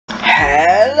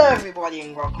Hello everybody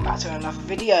and welcome back to another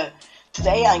video.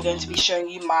 Today I'm going to be showing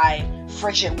you my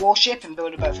Frigate warship and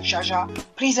build a boat for treasure.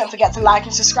 Please don't forget to like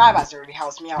and subscribe as it really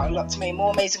helps me out a lot to make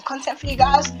more amazing content for you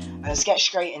guys. And let's get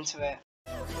straight into it.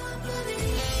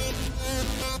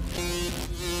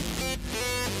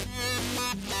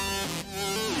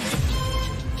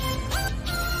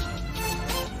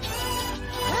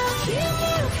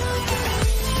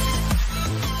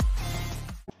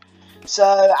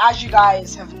 So, as you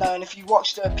guys have known, if you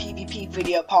watched the PvP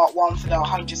video part 1 for the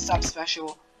 100 sub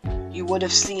special, you would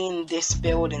have seen this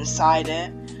build inside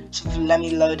it. So let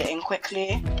me load it in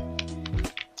quickly.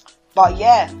 But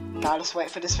yeah, now let's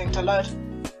wait for this thing to load.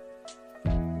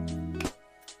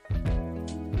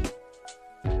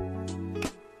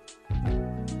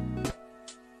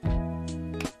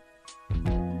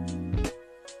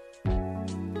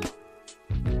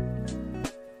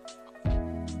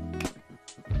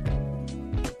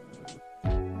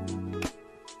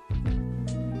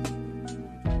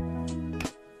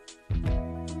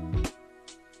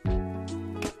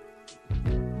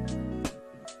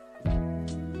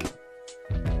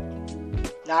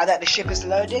 Now that the ship is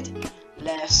loaded,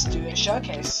 let's do a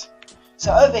showcase.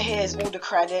 So over here is all the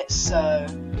credits. So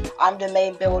I'm the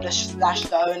main builder slash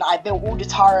the owner. I built all the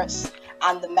turrets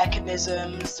and the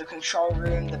mechanisms, the control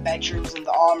room, the bedrooms and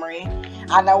the armory.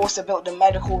 And I also built the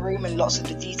medical room and lots of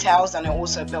the details, and I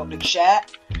also built the jet.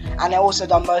 And I also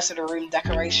done most of the room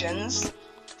decorations.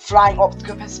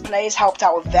 FlyingSharkPlays helped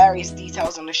out with various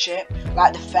details on the ship,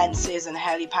 like the fences and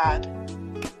helipad.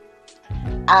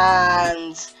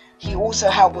 And he also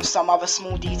helped with some other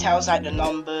small details like the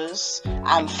numbers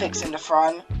and fixing the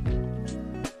front.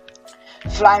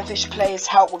 FlyingSharkPlays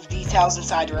helped with details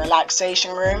inside the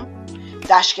relaxation room.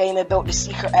 Dash Gamer built the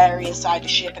secret area inside the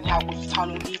ship and helped with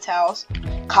tunnel details.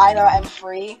 Kyno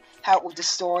M3 helped with the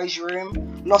storage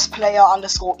room. Lost Player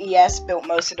 _ES built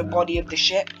most of the body of the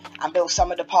ship and built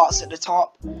some of the parts at the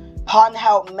top. Pun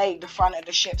helped make the front of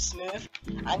the ship smooth.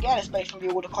 And yeah, that's basically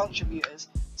all the contributors.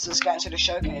 So let's get into the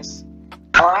showcase.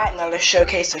 Alright, now let's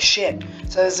showcase the ship.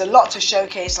 So there's a lot to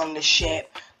showcase on the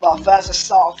ship, but first let's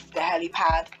start off with the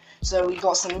helipad. So we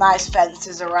got some nice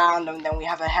fences around, and then we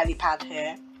have a helipad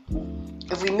here.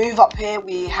 If we move up here,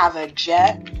 we have a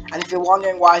jet, and if you're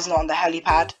wondering why it's not on the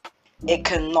helipad, it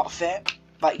cannot fit.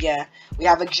 But yeah, we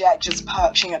have a jet just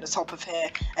perching at the top of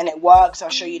here, and it works. I'll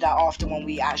show you that after when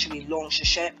we actually launch the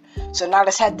ship. So now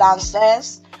let's head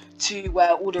downstairs to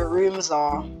where all the rooms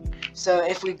are. So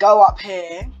if we go up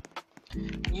here,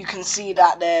 you can see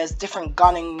that there's different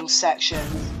gunning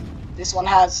sections. This one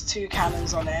has 2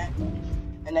 cannons on it,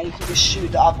 and then you can just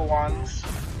shoot the other ones.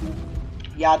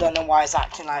 Yeah, I don't know why it's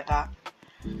acting like that.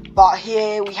 But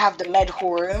here we have the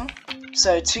medical room.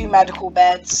 So 2 medical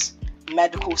beds,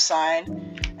 medical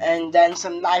sign, and then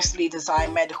some nicely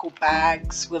designed medical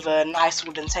bags with a nice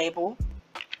wooden table.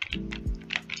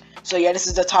 So yeah, this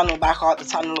is the tunnel back out. The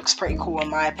tunnel looks pretty cool in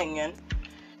my opinion.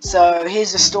 So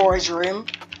here's the storage room.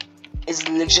 Is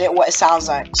legit what it sounds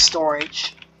like,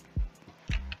 storage.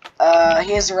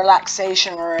 Here's the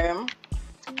relaxation room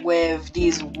with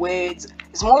these weird,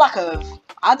 it's more like a,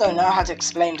 I don't know how to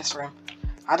explain this room.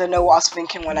 I don't know what I was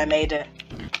thinking when I made it,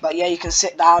 but yeah, you can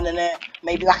sit down in it,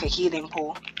 maybe like a healing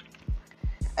pool.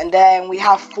 And then we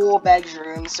have 4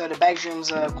 bedrooms, so the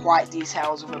bedrooms are quite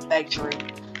detailed with a bedroom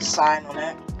sign on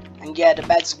it. And yeah, the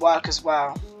beds work as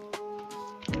well.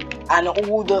 And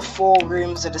all the 4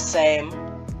 rooms are the same.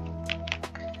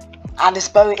 And this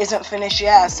boat isn't finished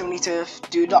yet. I still need to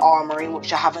do the armory,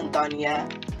 which I haven't done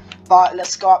yet. But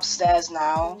let's go upstairs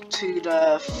now to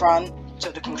the front,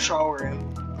 to the control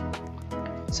room.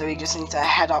 So we just need to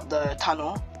head up the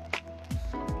tunnel.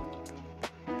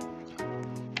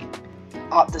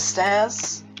 Up the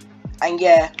stairs. And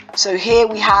yeah, so here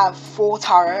we have 4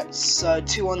 turrets. So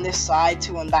 2 on this side,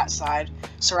 2 on that side,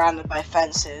 surrounded by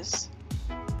fences.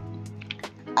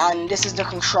 And this is the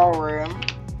control room.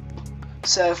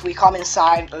 So if we come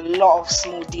inside, a lot of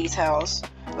small details,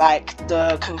 like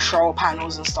the control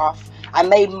panels and stuff. I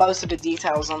made most of the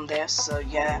details on this, so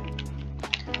yeah.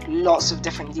 Lots of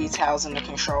different details in the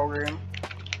control room.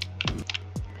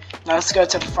 Now let's go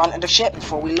to the front of the ship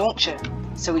before we launch it.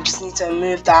 So we just need to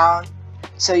move down.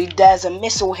 So there's a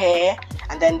missile here,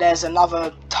 and then there's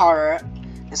another turret.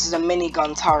 This is a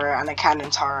minigun turret and a cannon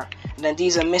turret. And then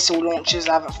these are missile launchers.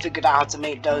 I haven't figured out how to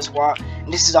make those work.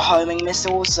 And this is a homing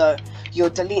missile, so you'll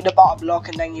delete the button block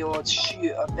and then you'll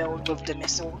shoot a build with the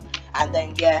missile. And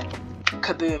then yeah,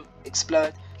 kaboom,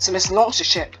 explode. So let's launch the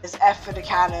ship. There's F for the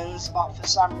cannons, but for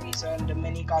some reason the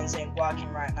miniguns ain't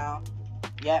working right now.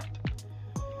 Yep.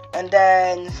 And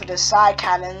then for the side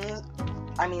cannons,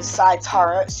 side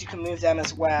turrets, you can move them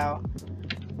as well.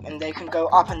 And and they can go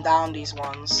up and down these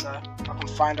ones. So I can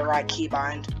find the right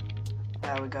keybind.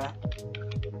 There we go.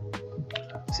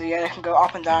 So yeah, they can go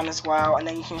up and down as well, and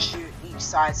then you can shoot each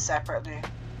side separately.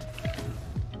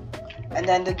 And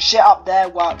then the jet up there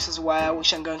works as well,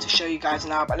 which I'm going to show you guys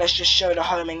now, but let's just show the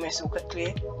homing missile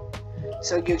quickly.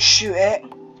 So you shoot it,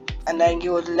 and then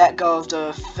you would let go of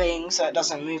the thing so it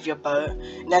doesn't move your boat.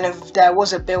 And then if there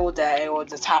was a build there, it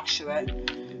would attach to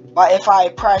it. But if I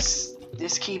press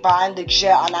this keybind, the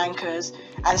jet unanchors,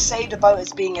 and say the boat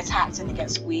is being attacked and it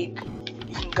gets weak,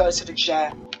 you can go to the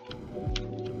jet.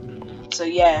 So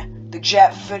yeah, the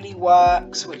jet fully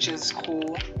works, which is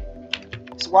cool.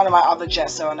 It's one of my other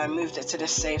jets though, and I moved it to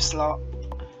this safe slot.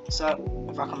 So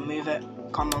if I can move it,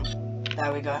 come on,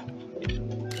 there we go.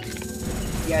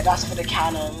 Yeah, that's for the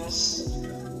cannons.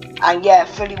 And yeah,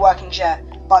 fully working jet.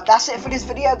 But that's it for this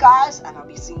video, guys, and I'll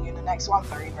be seeing you in the next one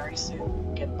very, very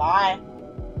soon. Goodbye.